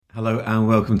Hello and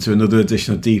welcome to another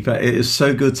edition of Deeper. It is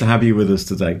so good to have you with us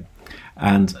today.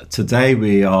 And today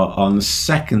we are on the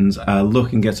second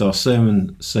looking at our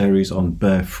sermon series on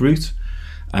bear fruit.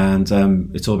 And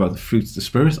it's all about the fruit of the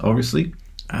Spirit, obviously.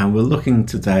 And we're looking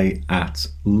today at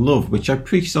love, which I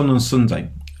preached on Sunday.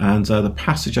 And the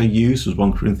passage I used was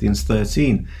 1 Corinthians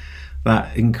 13.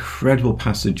 That incredible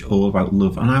passage all about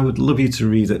love. And I would love you to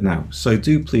read it now. So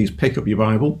do please pick up your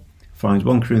Bible, find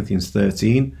 1 Corinthians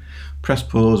 13, press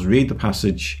pause, read the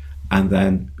passage, and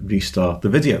then restart the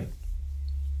video.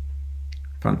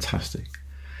 Fantastic.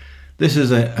 This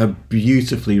is a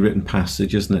beautifully written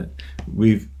passage, isn't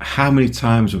it? How many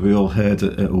times have we all heard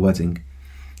at a wedding?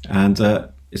 And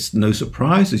it's no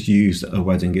surprise it's used at a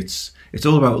wedding. It's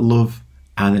all about love,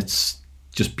 and it's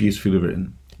just beautifully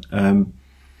written.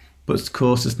 But of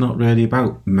course, it's not really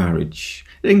about marriage.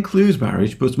 It includes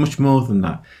marriage, but it's much more than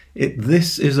that.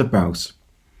 This is about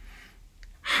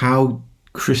how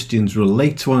Christians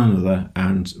relate to one another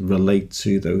and relate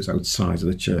to those outside of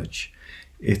the church.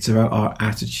 It's about our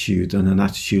attitude, and an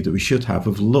attitude that we should have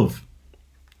of love.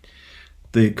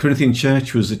 The Corinthian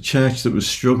church was a church that was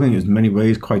struggling in many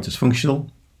ways, quite dysfunctional.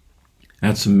 It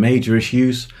had some major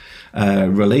issues,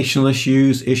 relational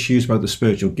issues about the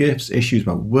spiritual gifts, issues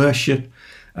about worship,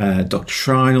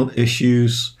 doctrinal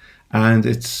issues. And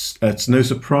it's no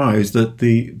surprise that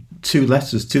the two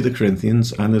letters to the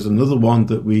Corinthians, and there's another one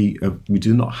that we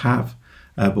do not have,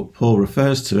 but Paul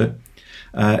refers to it.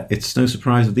 It's no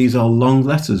surprise that these are long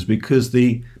letters, because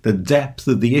the depth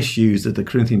of the issues that the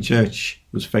Corinthian church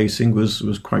was facing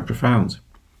was quite profound.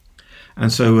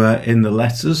 And so in the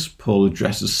letters, Paul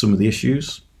addresses some of the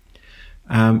issues.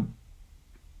 And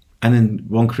in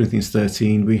 1 Corinthians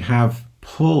 13, we have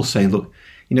Paul saying, look,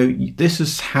 this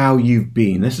is how you've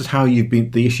been. This is how you've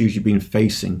been, the issues you've been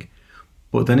facing.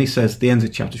 But then he says at the end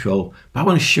of chapter 12, but I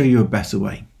want to show you a better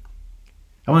way.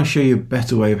 I want to show you a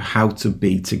better way of how to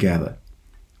be together.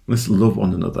 Let's love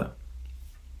one another.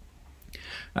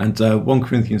 And 1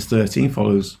 Corinthians 13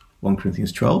 follows 1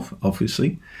 Corinthians 12,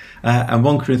 obviously. And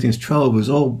 1 Corinthians 12 was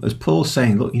all, as Paul's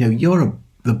saying, look, you're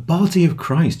the body of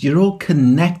Christ. You're all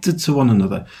connected to one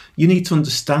another. You need to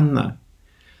understand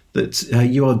that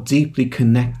you are deeply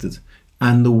connected.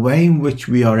 And the way in which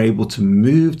we are able to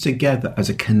move together as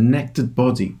a connected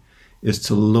body is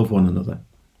to love one another.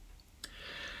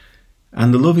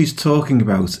 And the love he's talking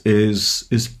about is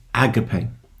agape.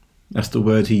 That's the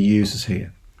word he uses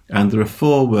here. And there are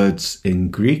 4 words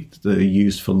in Greek that are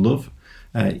used for love.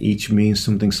 Each means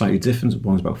something slightly different.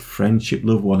 One's about friendship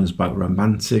love. One is about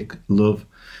romantic love.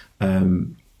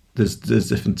 There's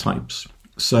different types.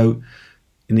 So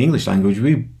in the English language,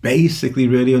 we basically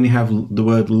really only have the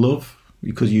word love.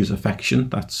 You could use affection.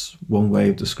 That's one way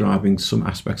of describing some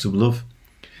aspects of love.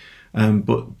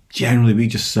 But generally we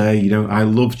just say, I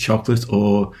love chocolate,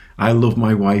 or I love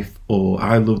my wife, or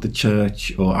I love the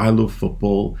church, or I love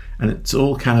football. And it's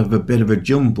all kind of a bit of a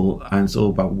jumble, and it's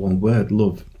all about one word,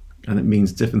 love. And it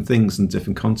means different things in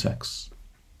different contexts.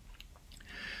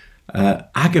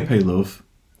 Agape love,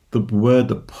 the word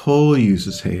that Paul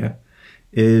uses here,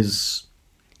 is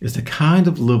the kind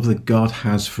of love that God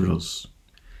has for us.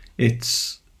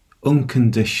 It's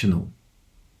unconditional,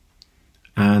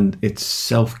 and it's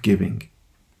self-giving.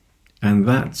 And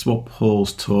that's what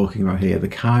Paul's talking about here, the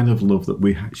kind of love that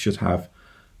we should have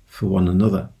for one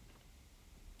another.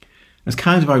 It's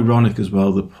kind of ironic as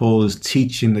well that Paul is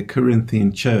teaching the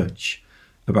Corinthian church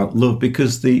about love,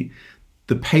 because the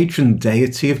patron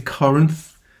deity of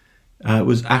Corinth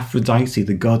was Aphrodite,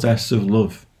 the goddess of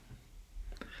love.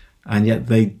 And yet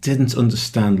they didn't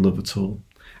understand love at all.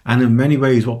 And in many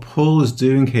ways, what Paul is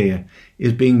doing here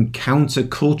is being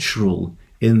countercultural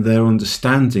in their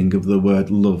understanding of the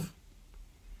word love.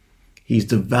 He's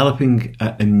developing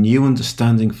a new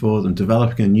understanding for them,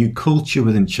 developing a new culture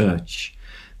within church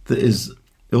that is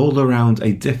all around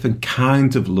a different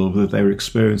kind of love that they're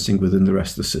experiencing within the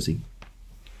rest of the city.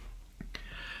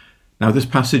 Now, this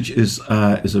passage is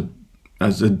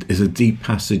a deep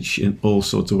passage in all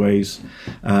sorts of ways.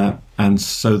 And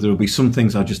so there will be some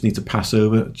things I just need to pass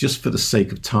over just for the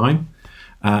sake of time.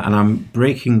 And I'm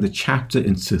breaking the chapter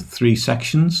into 3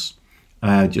 sections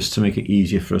just to make it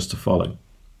easier for us to follow.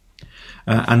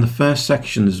 And the first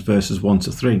section is verses 1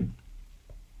 to 3.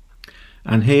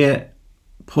 And here,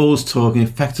 Paul's talking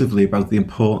effectively about the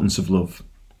importance of love.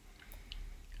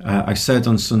 I said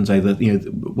on Sunday that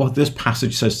what this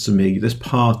passage says to me, this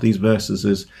part, these verses,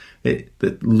 is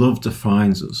that love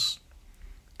defines us,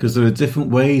 because there are different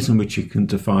ways in which we can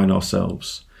define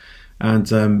ourselves. And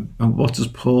what does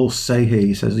Paul say here?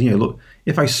 He says, look,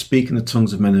 if I speak in the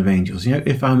tongues of men and of angels,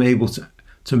 if I'm able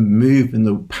to move in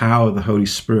the power of the Holy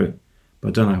Spirit, but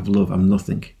I don't have love, I'm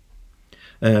nothing.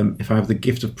 if I have the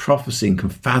gift of prophecy and can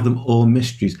fathom all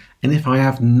mysteries, and if I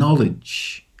have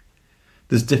knowledge.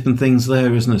 There's different things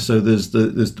there, isn't there? So there's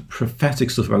the prophetic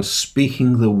stuff about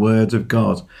speaking the word of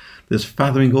God. There's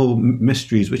fathoming all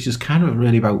mysteries, which is kind of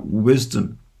really about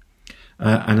wisdom.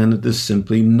 And then there's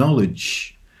simply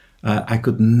knowledge. I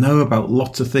could know about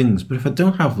lots of things, but if I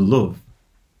don't have love,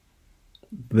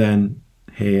 then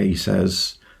here he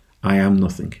says, I am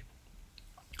nothing.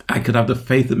 I could have the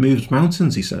faith that moves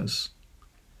mountains, he says.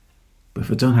 But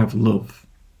if I don't have love,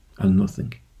 I'm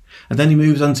nothing. And then he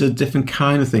moves on to a different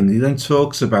kind of thing. He then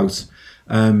talks about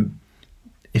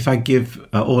if I give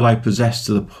all I possess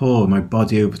to the poor, my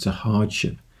body over to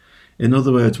hardship. In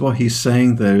other words, what he's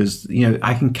saying there is,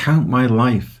 I can count my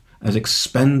life as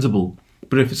expendable,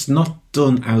 but if it's not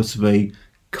done out of a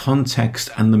context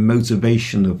and the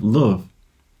motivation of love,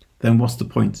 then what's the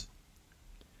point?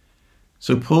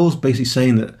 So Paul's basically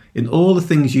saying that in all the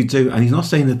things you do, and he's not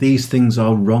saying that these things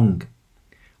are wrong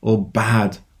or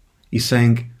bad. He's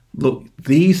saying, look,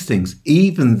 these things,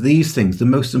 even these things, the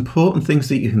most important things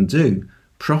that you can do,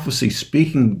 prophecy,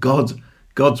 speaking God's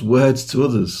words to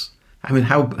others. I mean,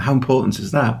 how important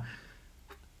is that?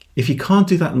 If you can't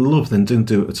do that in love, then don't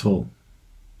do it at all.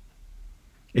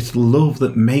 It's love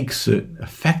that makes it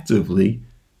effectively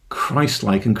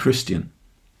Christ-like and Christian.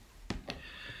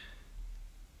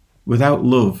 Without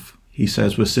love, he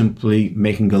says, we're simply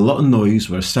making a lot of noise,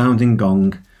 we're a sounding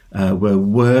gong, we're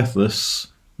worthless,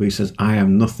 where he says, I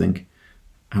am nothing,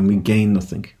 and we gain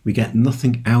nothing. We get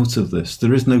nothing out of this.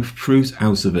 There is no fruit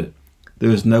out of it.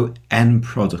 There is no end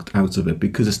product out of it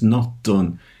because it's not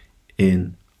done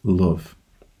in love.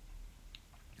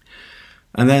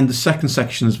 And then the second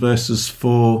section is verses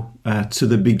 4 to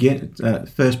the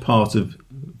first part of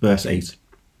verse 8.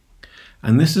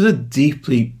 And this is a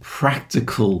deeply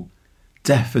practical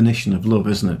definition of love,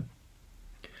 isn't it?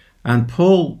 And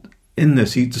Paul, in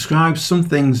this, he describes some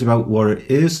things about what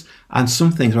it is and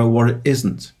some things about what it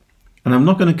isn't. And I'm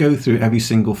not going to go through every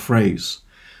single phrase,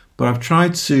 but I've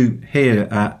tried to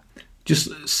here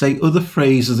just say other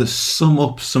phrases that sum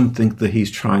up something that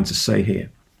he's trying to say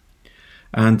here.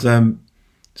 And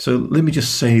so let me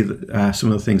just say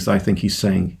some of the things that I think he's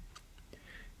saying.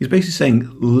 He's basically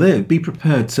saying, be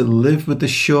prepared to live with the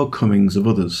shortcomings of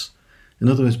others. In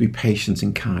other words, be patient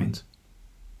and kind.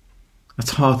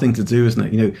 That's a hard thing to do,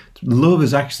 isn't it? Love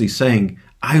is actually saying,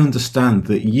 I understand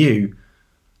that you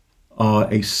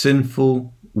are a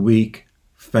sinful, weak,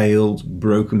 failed,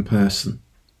 broken person.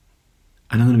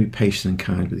 And I'm going to be patient and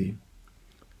kind with you.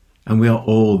 And we are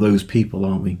all those people,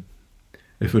 aren't we?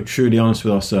 If we're truly honest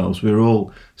with ourselves, we're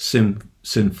all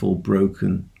sinful,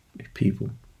 broken people.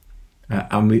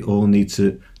 And we all need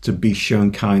to be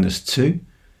shown kindness to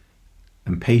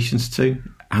and patience to,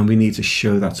 and we need to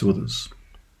show that to others.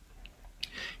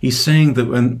 He's saying that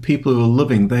when people who are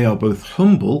loving, they are both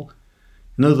humble,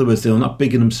 in other words, they are not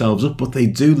bigging themselves up, but they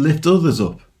do lift others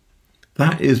up.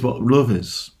 That is what love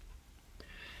is.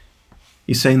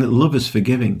 He's saying that love is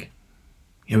forgiving.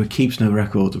 It keeps no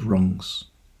record of wrongs.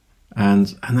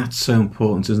 And that's so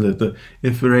important, isn't it? That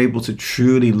if we're able to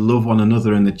truly love one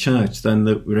another in the church, then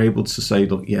that we're able to say,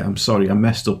 look, yeah, I'm sorry, I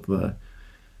messed up there.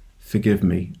 Forgive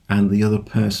me. And the other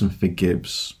person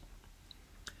forgives.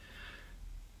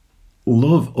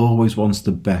 Love always wants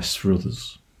the best for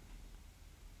others.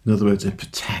 In other words, it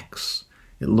protects,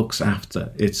 it looks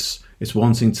after, it's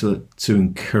wanting to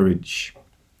encourage.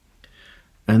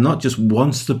 And not just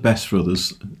wants the best for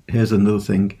others. Here's another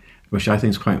thing, which I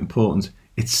think is quite important.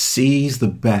 It sees the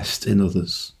best in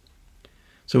others.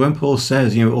 So when Paul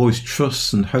says, always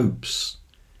trusts and hopes,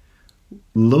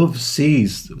 love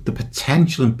sees the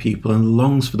potential in people and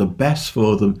longs for the best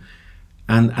for them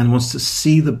and wants to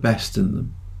see the best in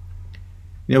them.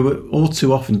 All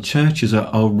too often churches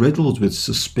are riddled with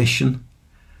suspicion,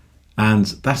 and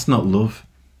that's not love.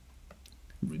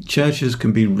 Churches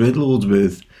can be riddled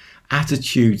with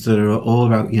attitudes that are all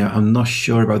about, I'm not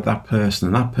sure about that person,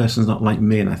 and that person's not like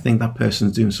me, and I think that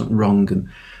person's doing something wrong, and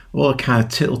all that kind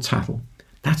of tittle-tattle.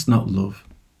 That's not love.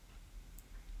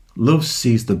 Love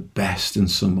sees the best in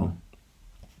someone.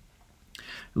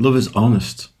 Love is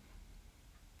honest.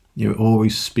 It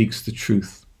always speaks the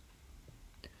truth.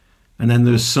 And then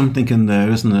there's something in there,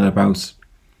 isn't there, about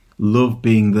love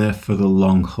being there for the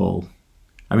long haul.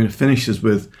 I mean, it finishes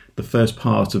with the first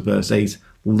part of verse 8,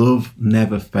 love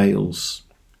never fails.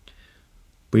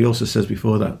 But he also says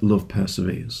before that, love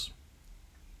perseveres.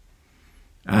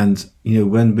 And,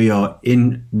 when we are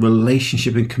in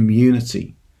relationship and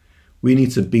community, we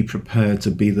need to be prepared to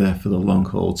be there for the long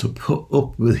haul, to put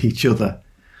up with each other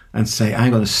and say, I'm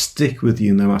going to stick with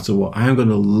you no matter what. I'm going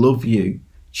to love you,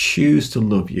 choose to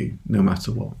love you no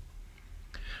matter what.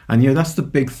 And that's the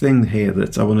big thing here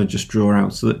that I want to just draw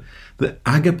out, so that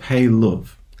agape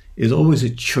love is always a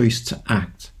choice to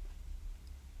act.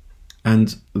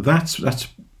 And that's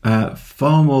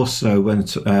far more so when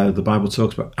the Bible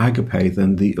talks about agape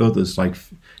than the others like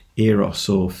eros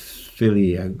or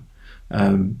phileo.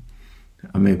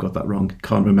 I may have got that wrong.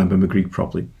 Can't remember my Greek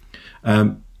properly.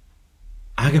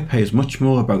 Agape is much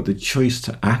more about the choice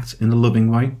to act in a loving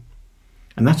way.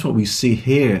 And that's what we see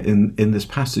here in this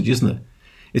passage, isn't it?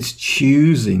 It's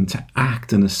choosing to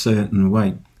act in a certain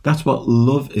way. That's what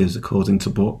love is, according to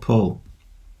Paul.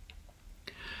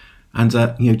 And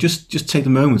just take a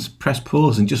moment, press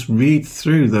pause, and just read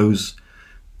through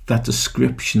that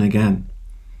description again.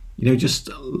 Just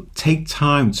take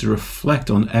time to reflect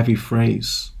on every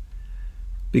phrase,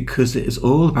 because it is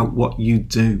all about what you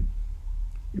do.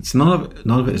 It's none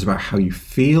of it is about how you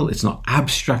feel. It's not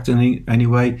abstract in any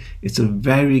way. It's a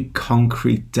very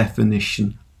concrete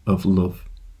definition of love.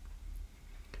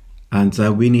 And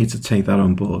we need to take that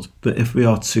on board. That if we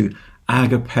are to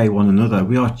agape one another,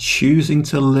 we are choosing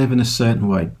to live in a certain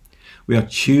way. We are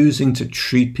choosing to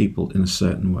treat people in a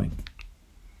certain way.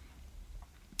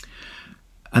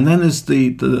 And then there's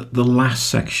the last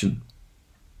section.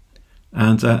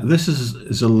 And this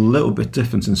is a little bit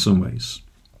different in some ways.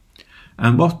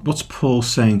 And what's Paul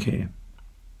saying here?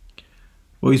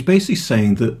 Well, he's basically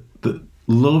saying that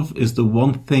love is the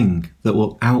one thing that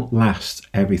will outlast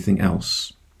everything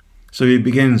else. So he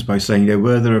begins by saying,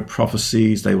 where there are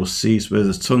prophecies, they will cease. Where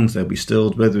there's tongues, they'll be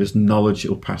stilled. Where there is knowledge, it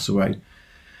will pass away.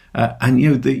 And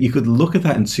you could look at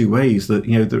that in two ways. That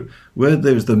where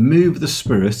there is the move of the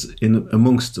Spirit in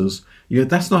amongst us,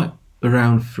 that's not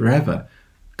around forever.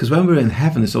 Because when we're in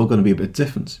heaven, it's all going to be a bit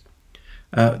different.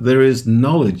 There is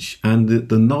knowledge, and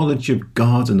the knowledge of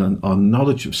God and our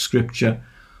knowledge of Scripture,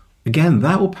 again,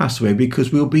 that will pass away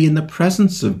because we'll be in the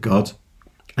presence of God,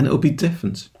 and it will be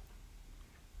different.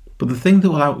 But the thing that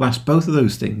will outlast both of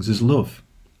those things is love.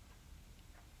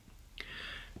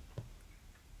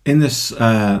 In this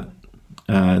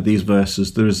these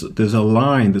verses, there's a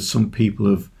line that some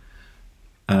people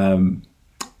have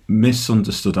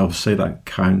misunderstood. I'll say that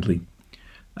kindly.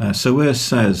 So where it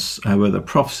says, where there are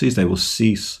prophecies, they will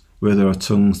cease. Where there are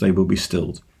tongues, they will be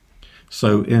stilled.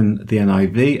 So in the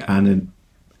NIV and in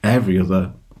every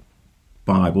other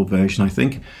Bible version, I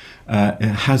think, it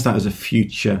has that as a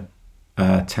future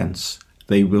tense.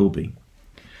 They will be.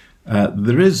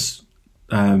 There is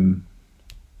the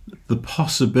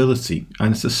possibility,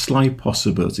 and it's a slight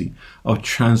possibility, of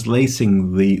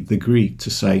translating the Greek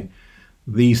to say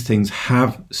these things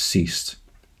have ceased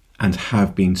and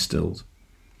have been stilled.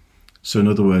 So in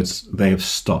other words, they have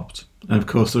stopped. And of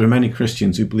course, there are many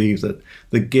Christians who believe that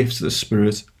the gifts of the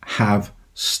Spirit have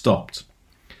stopped.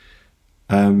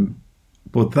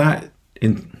 But that,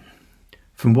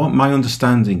 from what my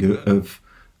understanding of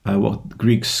what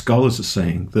Greek scholars are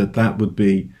saying, that would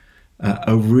be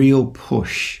a real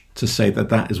push to say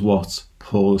that is what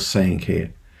Paul is saying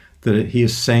here. That he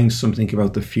is saying something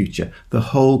about the future. The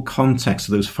whole context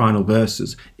of those final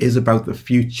verses is about the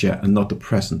future and not the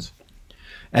present.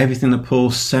 Everything that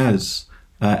Paul says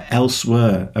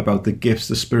elsewhere about the gifts of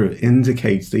the Spirit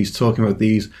indicates that he's talking about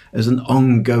these as an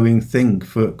ongoing thing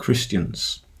for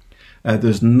Christians.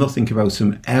 There's nothing about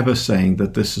him ever saying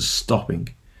that this is stopping.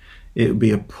 It would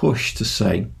be a push to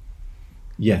say,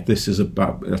 this is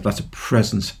that's a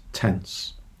present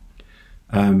tense.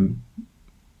 And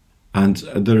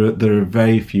there are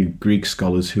very few Greek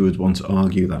scholars who would want to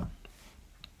argue that.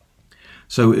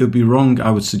 So it would be wrong, I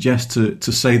would suggest,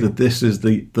 to say that this is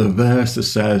the verse that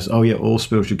says, all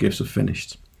spiritual gifts are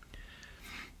finished.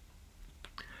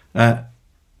 In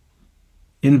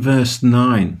verse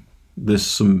 9, there's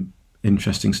some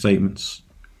interesting statements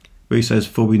where he says,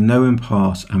 for we know in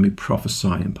part and we prophesy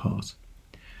in part.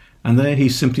 And there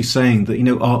he's simply saying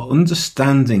that, our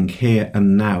understanding here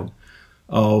and now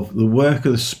of the work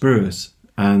of the Spirit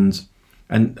and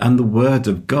the Word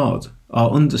of God, our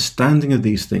understanding of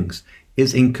these things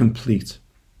is incomplete.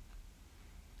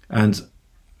 And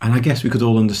I guess we could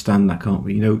all understand that, can't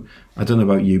we? I don't know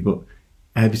about you, but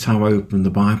every time I open the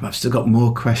Bible, I've still got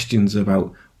more questions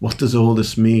about what does all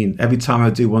this mean? Every time I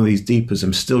do one of these deepers,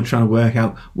 I'm still trying to work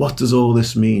out, what does all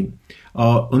this mean?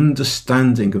 Our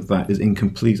understanding of that is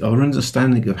incomplete. Our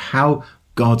understanding of how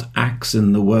God acts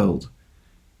in the world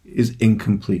is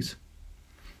incomplete.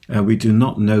 We do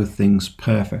not know things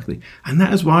perfectly. And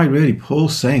that is why really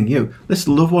Paul's saying, let's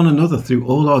love one another through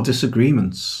all our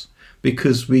disagreements,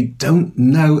 because we don't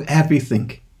know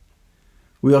everything.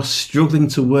 We are struggling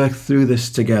to work through this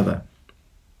together.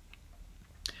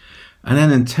 And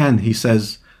then in 10, he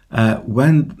says,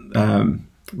 when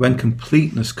when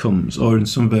completeness comes, or in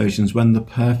some versions, when the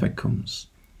perfect comes.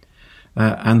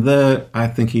 And there, I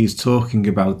think he's talking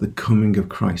about the coming of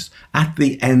Christ at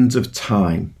the end of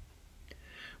time,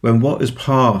 when what is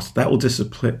past, that will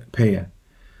disappear.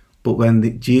 But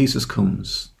when Jesus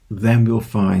comes, then we'll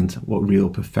find what real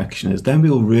perfection is. Then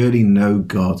we'll really know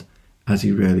God as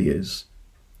he really is.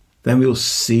 Then we'll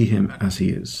see him as he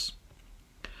is.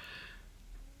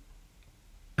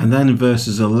 And then in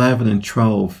verses 11 and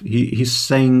 12, he's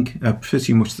saying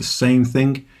pretty much the same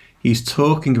thing. He's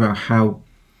talking about how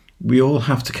we all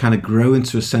have to kind of grow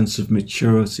into a sense of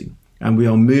maturity. And we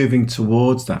are moving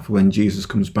towards that for when Jesus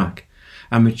comes back.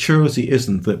 And maturity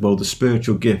isn't that, well, the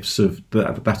spiritual gifts of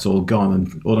that's all gone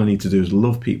and all I need to do is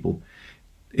love people.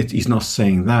 He's not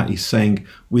saying that. He's saying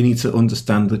we need to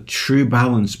understand the true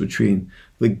balance between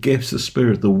the gifts of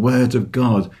Spirit, the Word of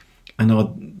God,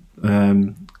 and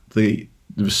the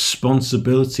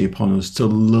responsibility upon us to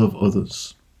love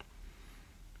others.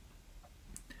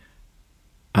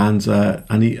 And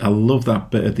I love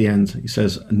that bit at the end. He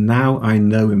says, "Now I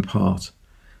know in part,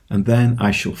 and then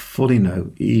I shall fully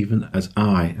know, even as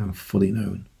I am fully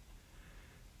known."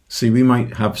 See, we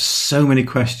might have so many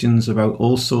questions about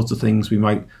all sorts of things. We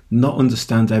might not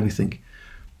understand everything.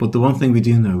 But the one thing we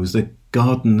do know is that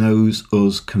God knows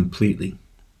us completely.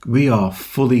 We are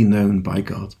fully known by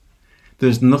God.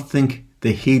 There's nothing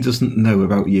that he doesn't know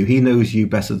about you. He knows you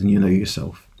better than you know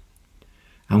yourself.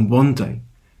 And one day,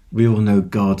 we will know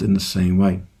God in the same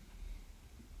way.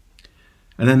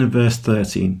 And then in verse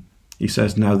 13, he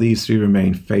says, "Now these three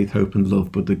remain, faith, hope and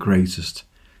love, but the greatest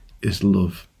is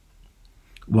love."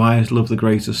 Why is love the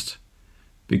greatest?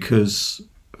 Because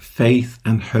faith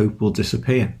and hope will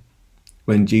disappear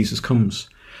when Jesus comes.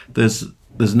 There's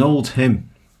an old hymn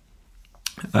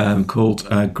called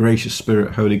Gracious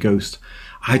Spirit, Holy Ghost.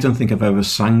 I don't think I've ever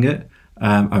sang it.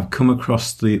 I've come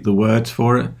across the words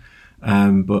for it,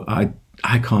 but I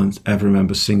can't ever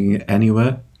remember singing it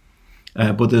anywhere.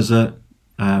 But there's one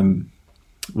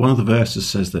of the verses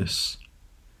says this: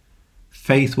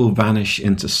 "Faith will vanish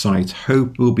into sight,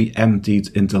 hope will be emptied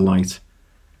in delight,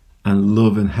 and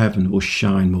love in heaven will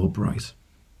shine more bright."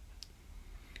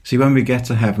 See, when we get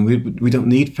to heaven, we don't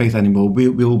need faith anymore. We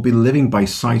will be living by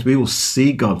sight. We will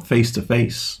see God face to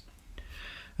face.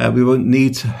 We won't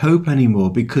need to hope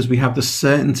anymore because we have the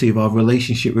certainty of our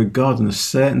relationship with God and the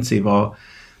certainty of our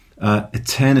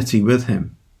eternity with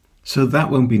him. So that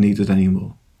won't be needed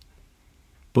anymore.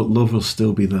 But love will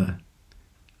still be there.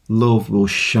 Love will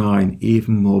shine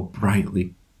even more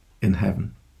brightly in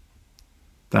heaven.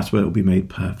 That's where it will be made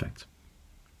perfect.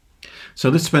 So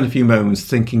let's spend a few moments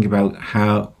thinking about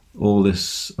how all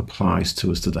this applies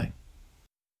to us today.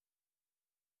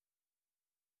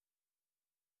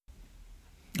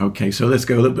 Okay, so let's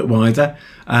go a little bit wider.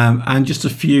 And just a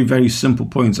few very simple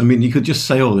points. I mean, you could just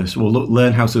say all this, well, look,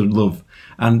 learn how to love.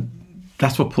 And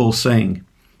that's what Paul's saying.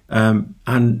 And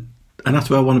that's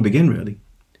where I want to begin, really.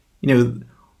 You know,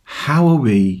 how are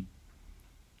we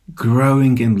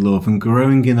growing in love and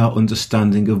growing in our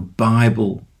understanding of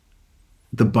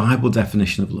the Bible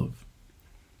definition of love?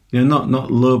 You know,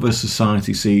 not love as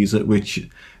society sees it, which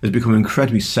has become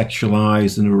incredibly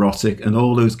sexualized and erotic and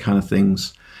all those kind of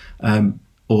things,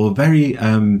 or very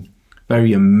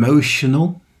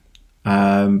emotional.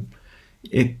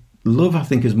 Love, I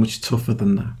think, is much tougher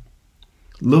than that.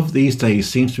 Love these days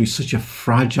seems to be such a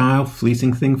fragile,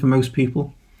 fleeting thing for most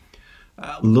people.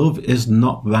 Love is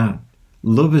not that.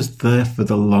 Love is there for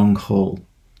the long haul.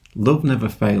 Love never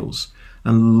fails.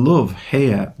 And love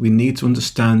here, we need to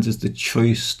understand, is the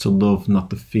choice to love, not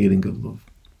the feeling of love.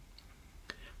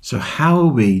 So how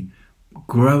are we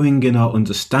growing in our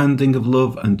understanding of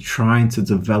love and trying to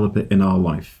develop it in our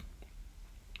life?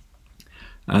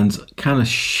 And kind of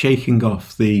shaking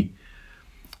off the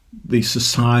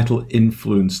societal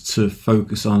influence to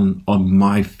focus on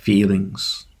my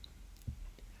feelings.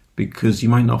 Because you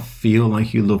might not feel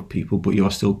like you love people, but you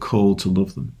are still called to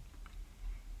love them.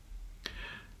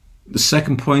 The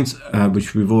second point,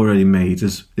 which we've already made,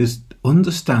 is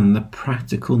understand the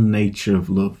practical nature of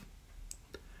love.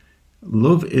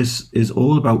 Love is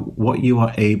all about what you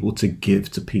are able to give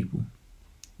to people.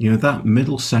 You know, that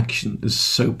middle section is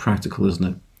so practical, isn't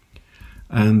it?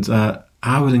 And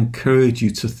I would encourage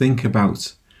you to think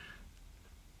about,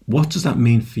 what does that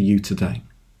mean for you today?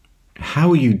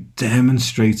 How are you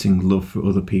demonstrating love for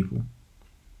other people?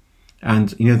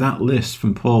 And, you know, that list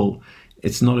from Paul,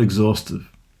 it's not exhaustive.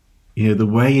 You know, the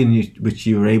way in which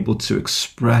you're able to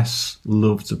express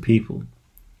love to people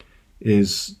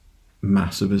is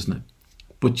massive, isn't it?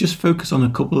 But just focus on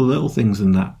a couple of little things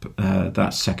in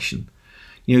that section.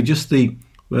 You know, just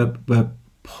where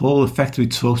Paul effectively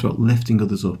talks about lifting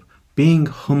others up, being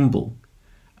humble,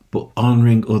 but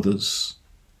honouring others.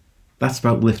 That's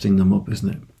about lifting them up, isn't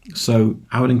it? So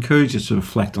I would encourage you to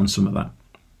reflect on some of that.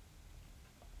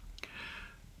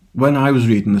 When I was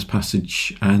reading this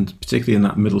passage, and particularly in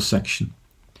that middle section,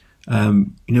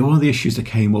 one of the issues that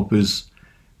came up is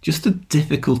just the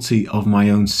difficulty of my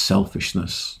own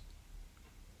selfishness.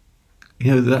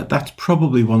 That's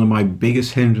probably one of my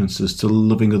biggest hindrances to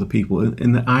loving other people,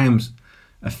 in that I am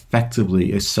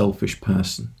effectively a selfish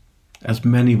person, as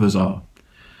many of us are.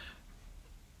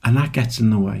 And that gets in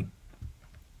the way.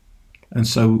 And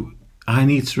so I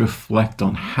need to reflect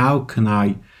on how can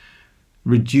I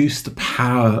reduce the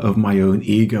power of my own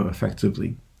ego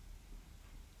effectively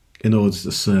in order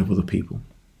to serve other people.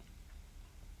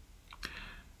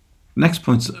 Next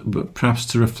point, perhaps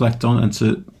to reflect on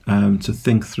and to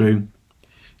think through,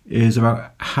 is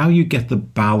about how you get the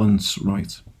balance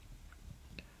right.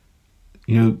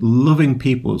 Loving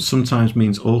people sometimes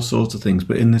means all sorts of things,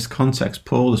 but in this context,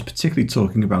 Paul is particularly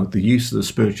talking about the use of the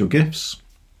spiritual gifts.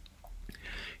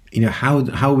 How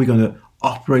are we going to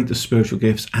operate the spiritual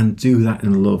gifts and do that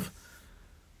in love?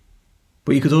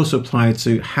 But you could also apply it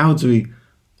to how do we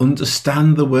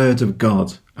understand the word of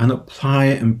God and apply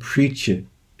it and preach it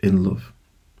in love.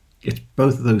 It's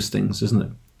both of those things, isn't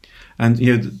it?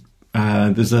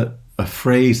 And there's a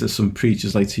phrase that some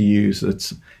preachers like to use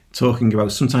that's talking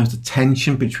about sometimes the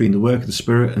tension between the work of the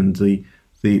Spirit and the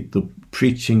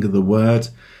preaching of the word.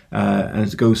 And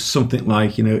it goes something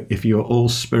like, if you're all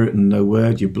spirit and no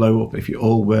word, you blow up. If you're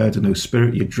all word and no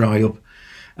spirit, you dry up.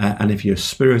 And if you're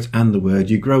spirit and the word,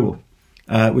 you grow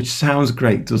up. Which sounds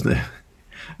great, doesn't it?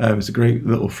 It's a great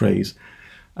little phrase.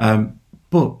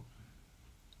 But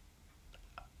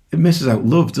it misses out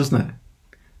love, doesn't it?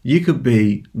 You could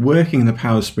be working in the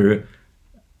power of Spirit,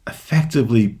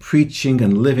 effectively preaching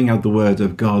and living out the word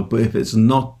of God, but if it's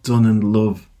not done in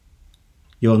love,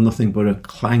 you're nothing but a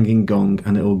clanging gong,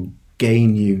 and it will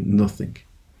gain you nothing.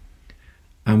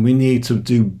 And we need to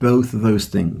do both of those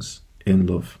things in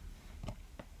love.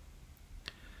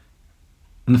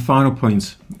 And the final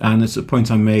point, and it's a point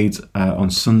I made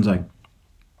on Sunday,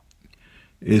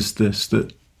 is this,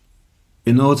 that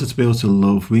in order to be able to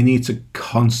love, we need to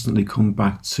constantly come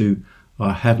back to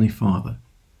our Heavenly Father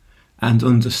and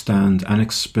understand and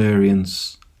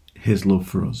experience His love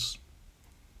for us.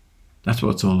 That's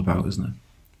what it's all about, isn't it?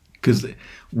 Because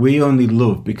we only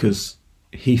love because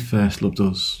He first loved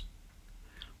us.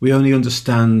 We only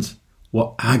understand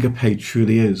what agape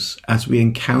truly is as we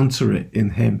encounter it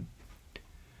in Him.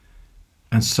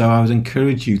 And so I would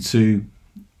encourage you to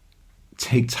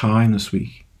take time this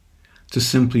week to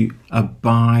simply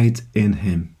abide in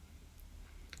Him.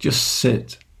 Just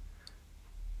sit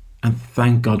and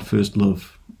thank God for His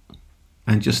love,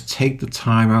 and just take the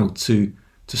time out to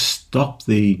stop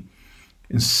the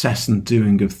incessant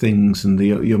doing of things and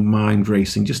your mind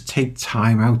racing. Just take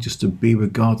time out just to be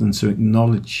with God and to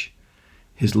acknowledge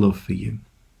His love for you.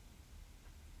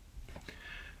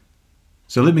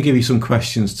 So let me give you some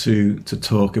questions to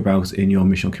talk about in your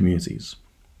missional communities.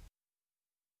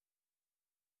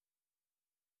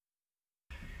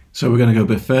 So we're going to go a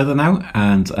bit further now,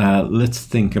 and let's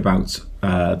think about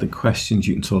the questions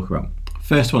you can talk about.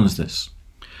 First one is this.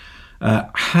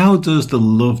 How does the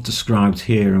love described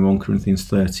here in 1 Corinthians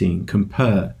 13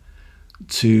 compare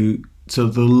to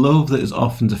the love that is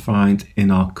often defined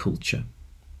in our culture?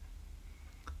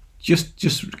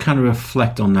 Just kind of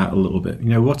reflect on that a little bit.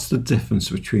 What's the difference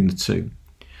between the two?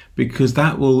 Because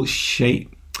that will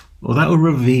shape, or that will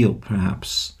reveal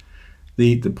perhaps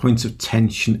the points of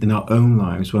tension in our own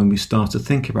lives when we start to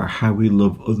think about how we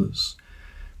love others.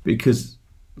 Because,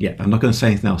 I'm not going to say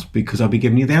anything else, because I'll be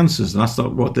giving you the answers, and that's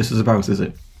not what this is about, is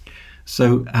it?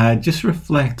 So just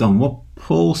reflect on what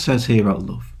Paul says here about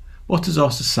love. What does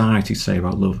our society say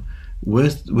about love?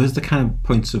 Where's the kind of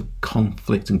points of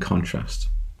conflict and contrast?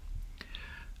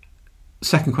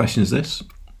 Second question is this,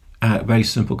 very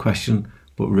simple question,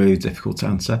 but really difficult to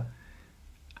answer.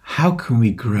 How can we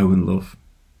grow in love?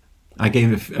 I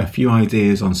gave a few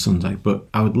ideas on Sunday, but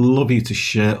I would love you to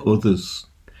share others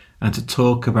and to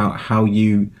talk about how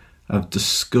you have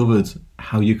discovered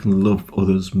how you can love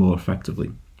others more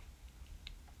effectively.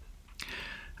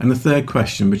 And the third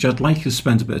question, which I'd like you to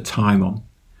spend a bit of time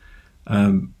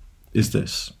on, is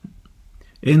this.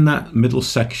 In that middle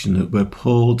section where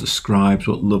Paul describes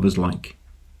what love is like,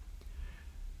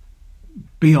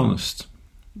 be honest.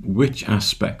 Which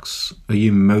aspects are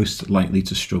you most likely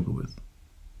to struggle with?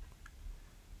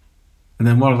 And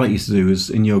then what I'd like you to do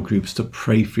is, in your groups, to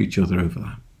pray for each other over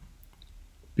that.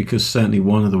 Because certainly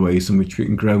one of the ways in which we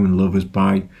can grow in love is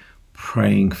by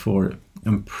praying for it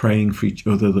and praying for each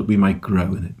other that we might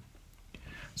grow in it.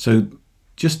 So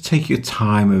Just take your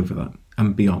time over that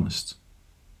and be honest.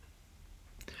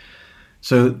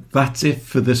 So that's it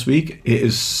for this week. It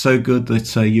is so good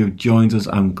that you've joined us.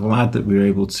 I'm glad that we were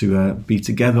able to be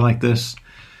together like this.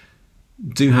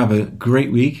 Do have a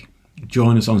great week.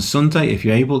 Join us on Sunday if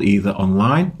you're able, either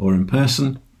online or in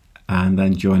person. And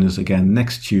then join us again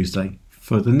next Tuesday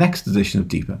for the next edition of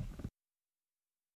Deeper.